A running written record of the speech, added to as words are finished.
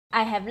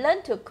I have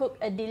learned to cook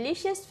a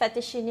delicious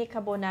fettuccine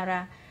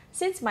carbonara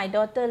since my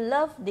daughter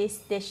loved this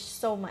dish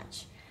so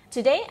much.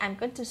 Today, I'm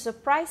going to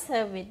surprise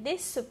her with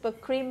this super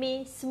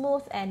creamy,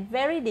 smooth and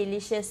very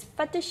delicious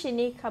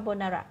fettuccine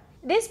carbonara.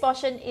 This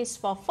portion is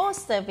for 4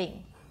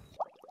 servings.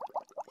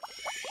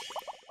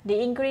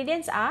 The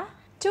ingredients are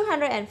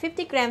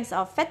 250 grams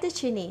of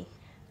fettuccine,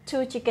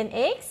 2 chicken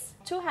eggs,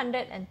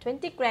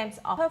 220 grams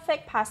of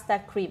perfect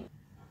pasta cream,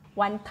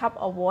 1 cup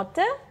of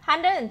water,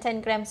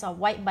 110 grams of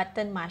white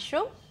button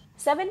mushroom,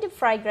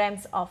 75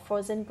 grams of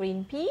frozen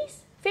green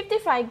peas,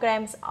 55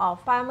 grams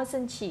of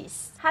Parmesan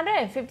cheese,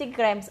 150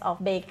 grams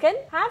of bacon,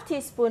 half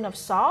teaspoon of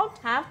salt,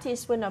 half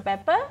teaspoon of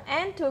pepper,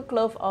 and 2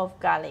 cloves of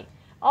garlic.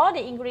 All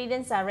the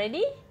ingredients are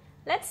ready.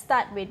 Let's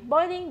start with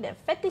boiling the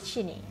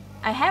fettuccine.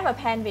 I have a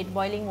pan with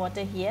boiling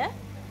water here.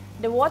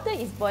 The water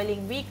is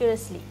boiling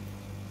vigorously.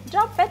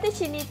 Drop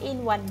fettuccine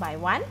in one by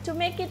one to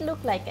make it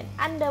look like an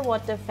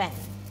underwater fan.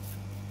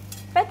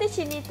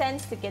 Fettuccine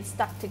tends to get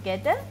stuck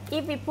together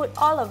if we put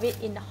all of it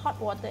in the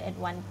hot water at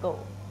one go.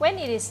 When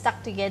it is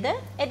stuck together,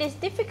 it is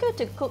difficult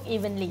to cook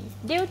evenly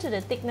due to the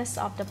thickness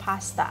of the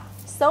pasta.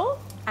 So,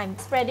 I'm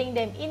spreading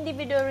them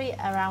individually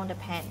around the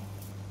pan.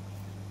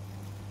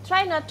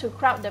 Try not to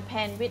crowd the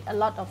pan with a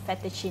lot of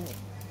fettuccine,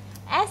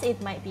 as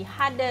it might be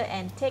harder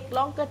and take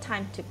longer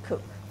time to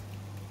cook.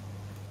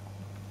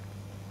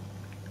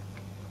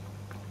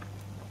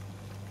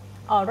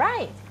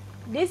 Alright,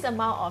 this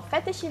amount of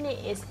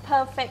fettuccine is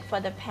perfect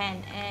for the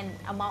pan and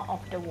amount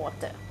of the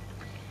water.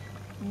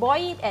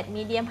 Boil it at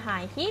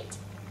medium-high heat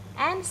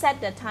and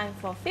set the time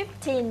for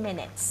 15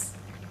 minutes.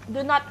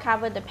 Do not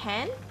cover the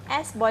pan,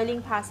 as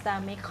boiling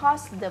pasta may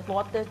cause the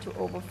water to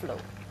overflow.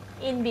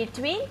 In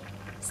between,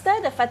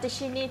 stir the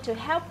fettuccine to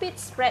help it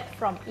spread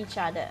from each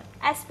other,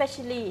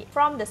 especially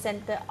from the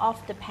center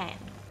of the pan.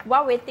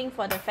 While waiting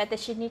for the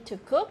fettuccine to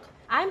cook,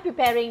 I'm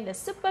preparing the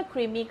super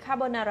creamy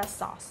carbonara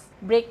sauce.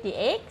 Break the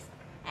eggs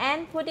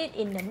and put it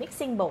in the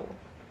mixing bowl.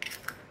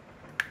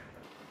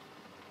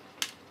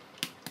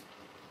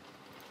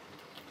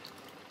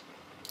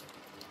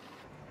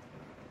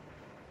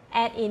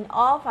 Add in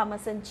all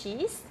Parmesan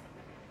cheese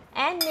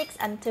and mix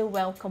until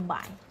well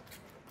combined.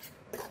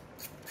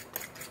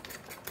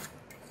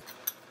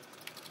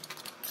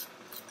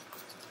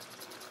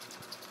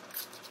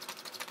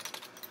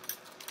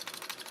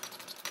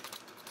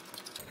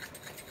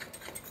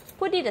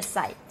 Put it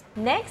aside.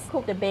 Next,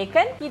 cook the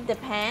bacon. Heat the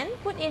pan,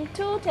 put in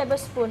 2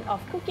 tablespoons of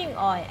cooking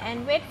oil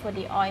and wait for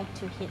the oil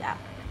to heat up.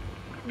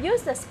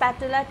 Use the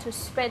spatula to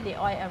spread the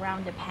oil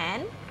around the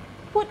pan.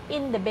 Put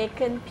in the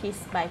bacon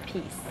piece by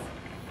piece.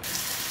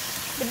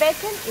 The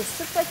bacon is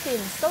super thin,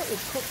 so it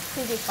cooks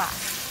pretty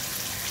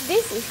fast.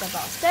 This is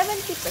about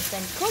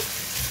 70%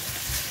 cooked.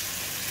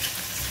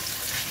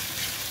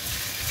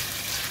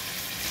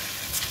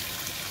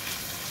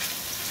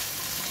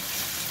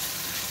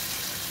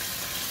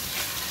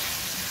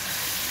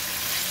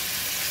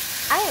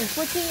 I am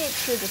putting it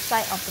to the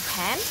side of the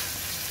pan.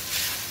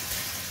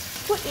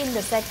 Put in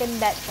the second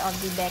batch of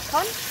the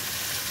bacon.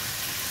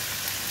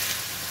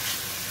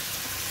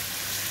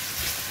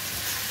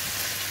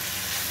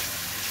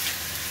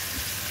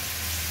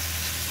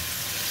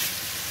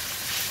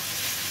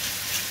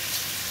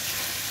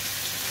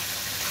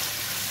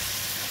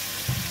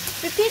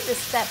 Repeat the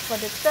step for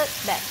the third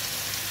batch.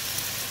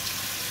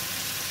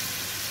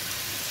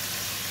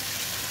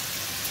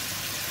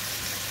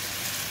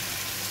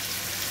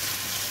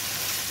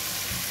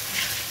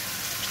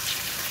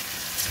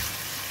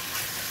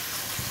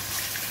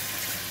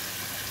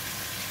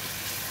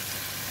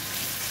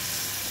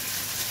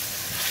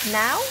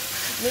 Now,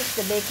 mix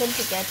the bacon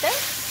together.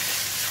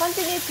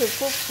 Continue to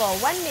cook for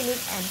 1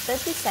 minute and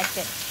 30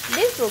 seconds.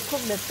 This will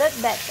cook the third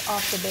batch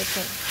of the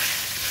bacon.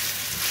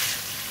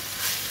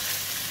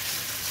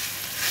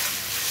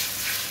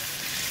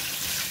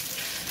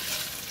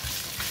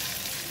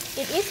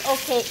 It is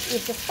okay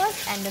if the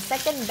first and the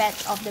second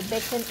batch of the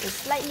bacon is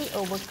slightly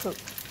overcooked.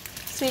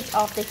 Switch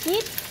off the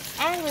heat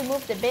and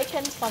remove the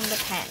bacon from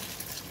the pan.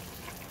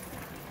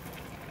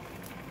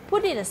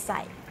 Put it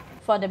aside.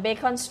 For the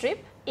bacon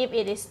strip, if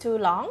it is too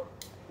long,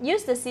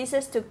 use the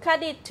scissors to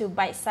cut it to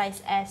bite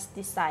size as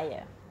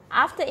desired.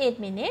 After 8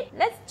 minutes,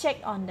 let's check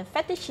on the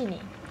fettuccine.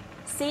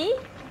 See,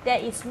 there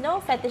is no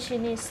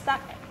fettuccine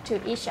stuck to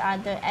each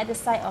other at the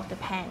side of the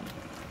pan.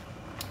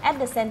 At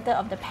the center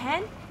of the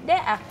pan, there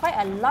are quite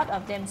a lot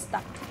of them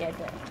stuck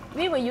together.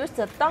 We will use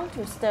the tongue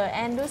to stir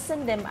and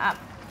loosen them up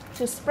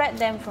to spread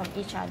them from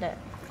each other.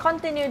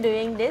 Continue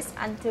doing this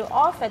until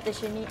all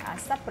fettuccine are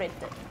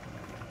separated.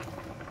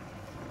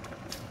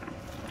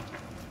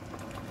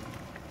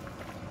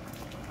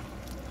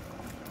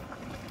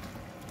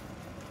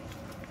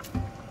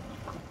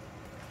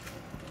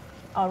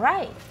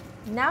 Alright,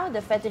 now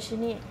the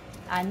fettuccine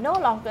are no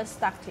longer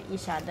stuck to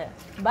each other,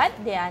 but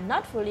they are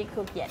not fully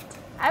cooked yet.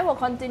 I will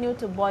continue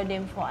to boil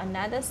them for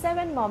another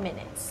 7 more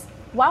minutes.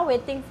 While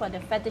waiting for the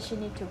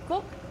fettuccine to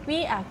cook,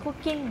 we are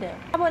cooking the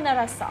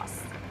carbonara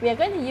sauce. We are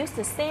going to use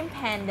the same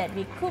pan that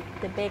we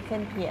cooked the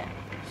bacon here.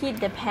 Heat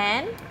the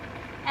pan,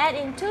 add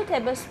in 2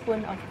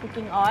 tablespoons of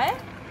cooking oil,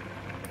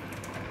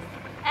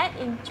 Add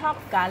in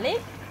chopped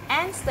garlic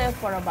and stir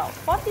for about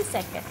 40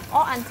 seconds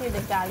or until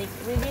the garlic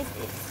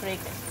releases its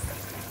fragrance.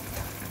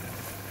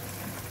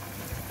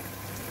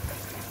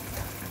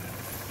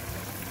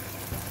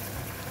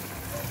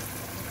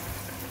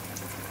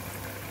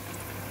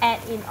 Add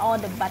in all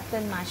the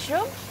button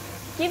mushroom.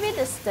 Give it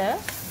a stir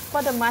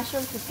for the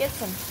mushroom to get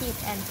some heat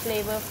and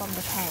flavor from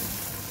the pan.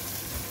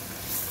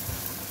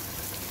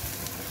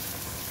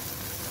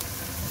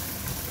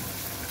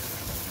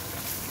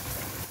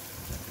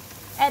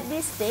 At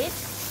this stage,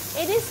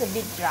 it is a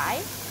bit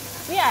dry.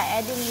 We are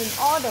adding in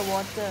all the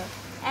water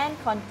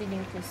and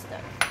continue to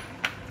stir.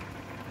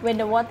 When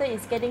the water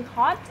is getting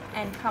hot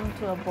and come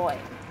to a boil,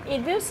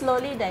 it will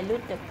slowly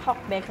dilute the pork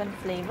bacon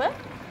flavor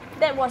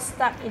that was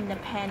stuck in the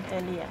pan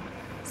earlier.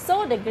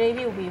 So the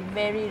gravy will be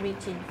very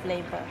rich in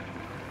flavor.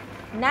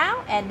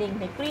 Now adding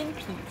the green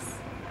peas.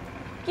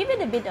 Give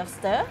it a bit of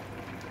stir.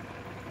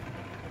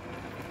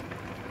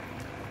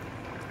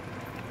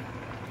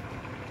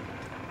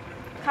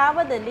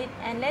 Cover the lid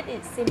and let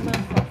it simmer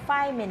for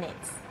 5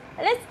 minutes.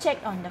 Let's check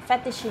on the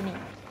fettuccine.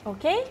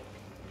 Okay,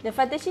 the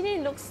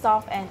fettuccine looks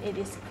soft and it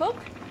is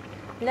cooked.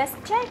 Let's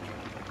check.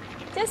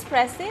 Just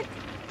press it.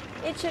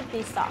 It should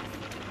be soft.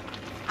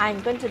 I'm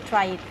going to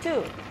try it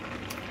too.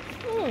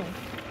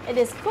 It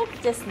is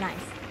cooked just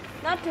nice.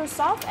 Not too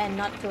soft and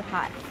not too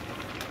hard.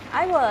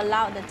 I will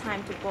allow the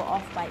time to go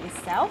off by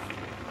itself.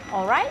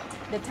 Alright,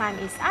 the time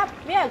is up.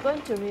 We are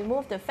going to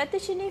remove the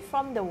fettuccine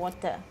from the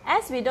water,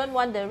 as we don't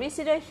want the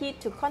residual heat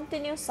to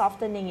continue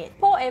softening it.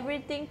 Pour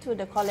everything to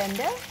the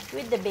colander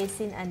with the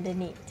basin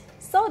underneath,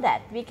 so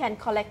that we can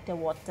collect the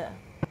water.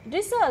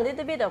 Drizzle a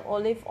little bit of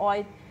olive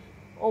oil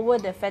over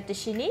the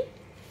fettuccine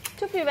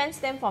to prevent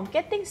them from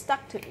getting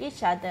stuck to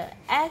each other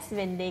as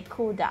when they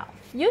cool down.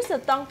 Use the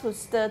tongue to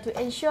stir to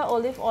ensure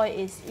olive oil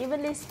is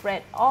evenly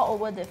spread all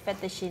over the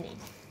fettuccine.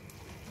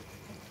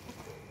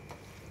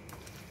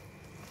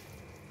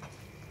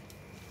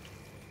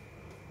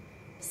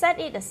 Set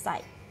it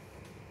aside.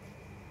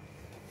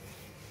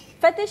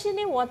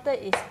 Fettuccine water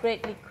is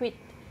great liquid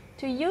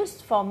to use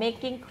for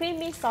making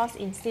creamy sauce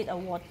instead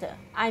of water.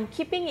 I'm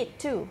keeping it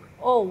too.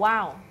 Oh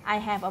wow, I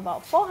have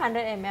about 400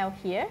 ml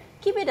here.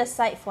 Keep it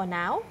aside for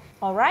now.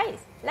 Alright,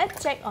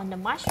 let's check on the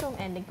mushroom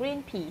and the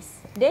green peas.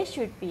 They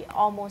should be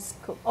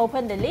almost cooked.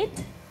 Open the lid.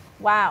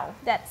 Wow,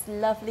 that's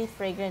lovely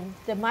fragrance.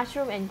 The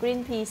mushroom and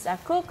green peas are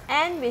cooked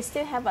and we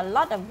still have a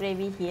lot of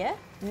gravy here.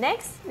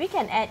 Next, we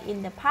can add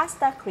in the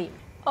pasta cream.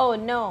 Oh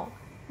no,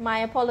 my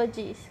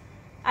apologies.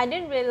 I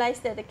didn't realize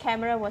that the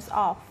camera was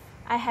off.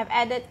 I have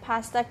added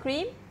pasta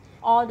cream,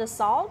 all the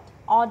salt,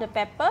 all the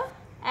pepper,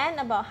 and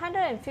about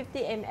 150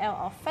 ml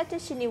of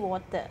fettuccine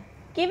water.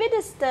 Give it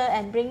a stir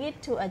and bring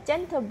it to a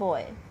gentle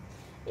boil.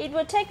 It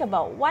will take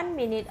about 1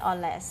 minute or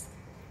less.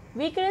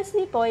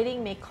 Vigorously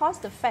boiling may cause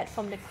the fat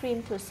from the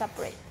cream to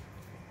separate.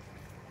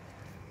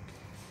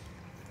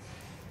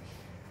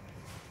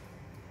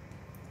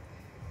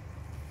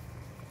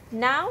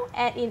 Now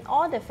add in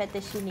all the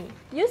fettuccine.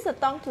 Use the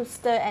tongue to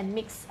stir and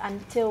mix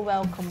until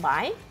well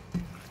combined.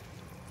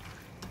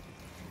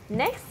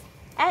 Next,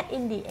 add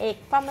in the egg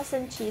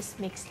Parmesan cheese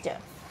mixture.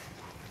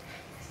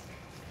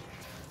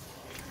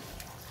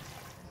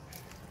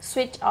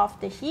 Switch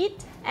off the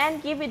heat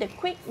and give it a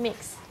quick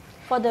mix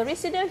for the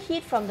residual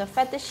heat from the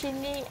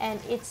fettuccine and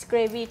its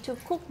gravy to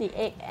cook the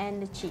egg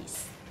and the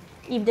cheese.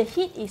 If the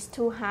heat is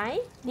too high,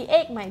 the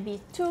egg might be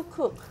too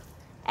cooked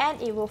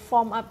and it will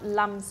form up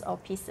lumps or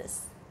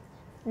pieces.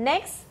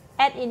 Next,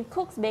 add in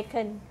cooked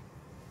bacon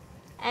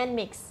and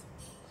mix.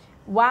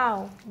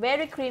 Wow,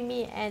 very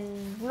creamy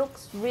and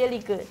looks really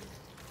good.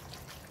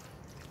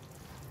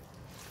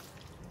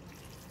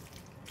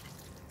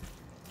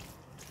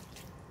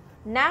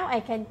 Now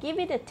I can give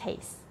it a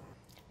taste.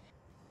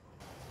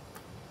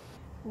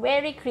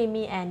 Very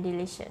creamy and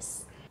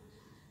delicious.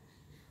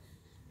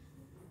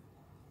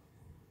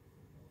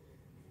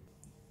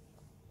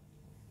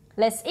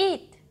 Let's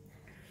eat.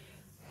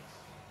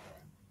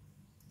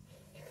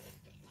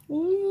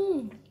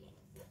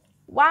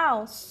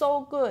 Wow,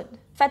 so good.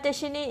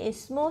 Fettuccine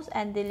is smooth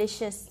and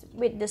delicious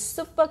with the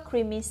super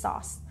creamy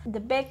sauce.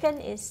 The bacon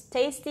is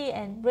tasty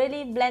and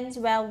really blends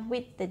well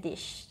with the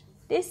dish.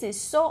 This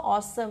is so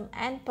awesome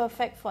and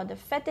perfect for the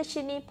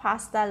fettuccine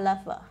pasta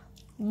lover.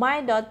 My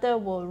daughter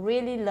will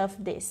really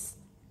love this.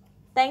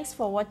 Thanks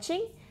for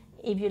watching.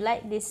 If you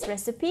like this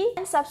recipe,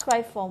 and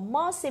subscribe for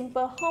more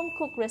simple home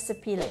cooked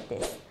recipe like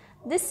this.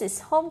 This is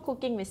Home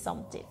Cooking with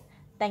Somjit.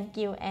 Thank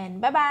you and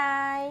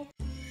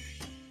bye-bye.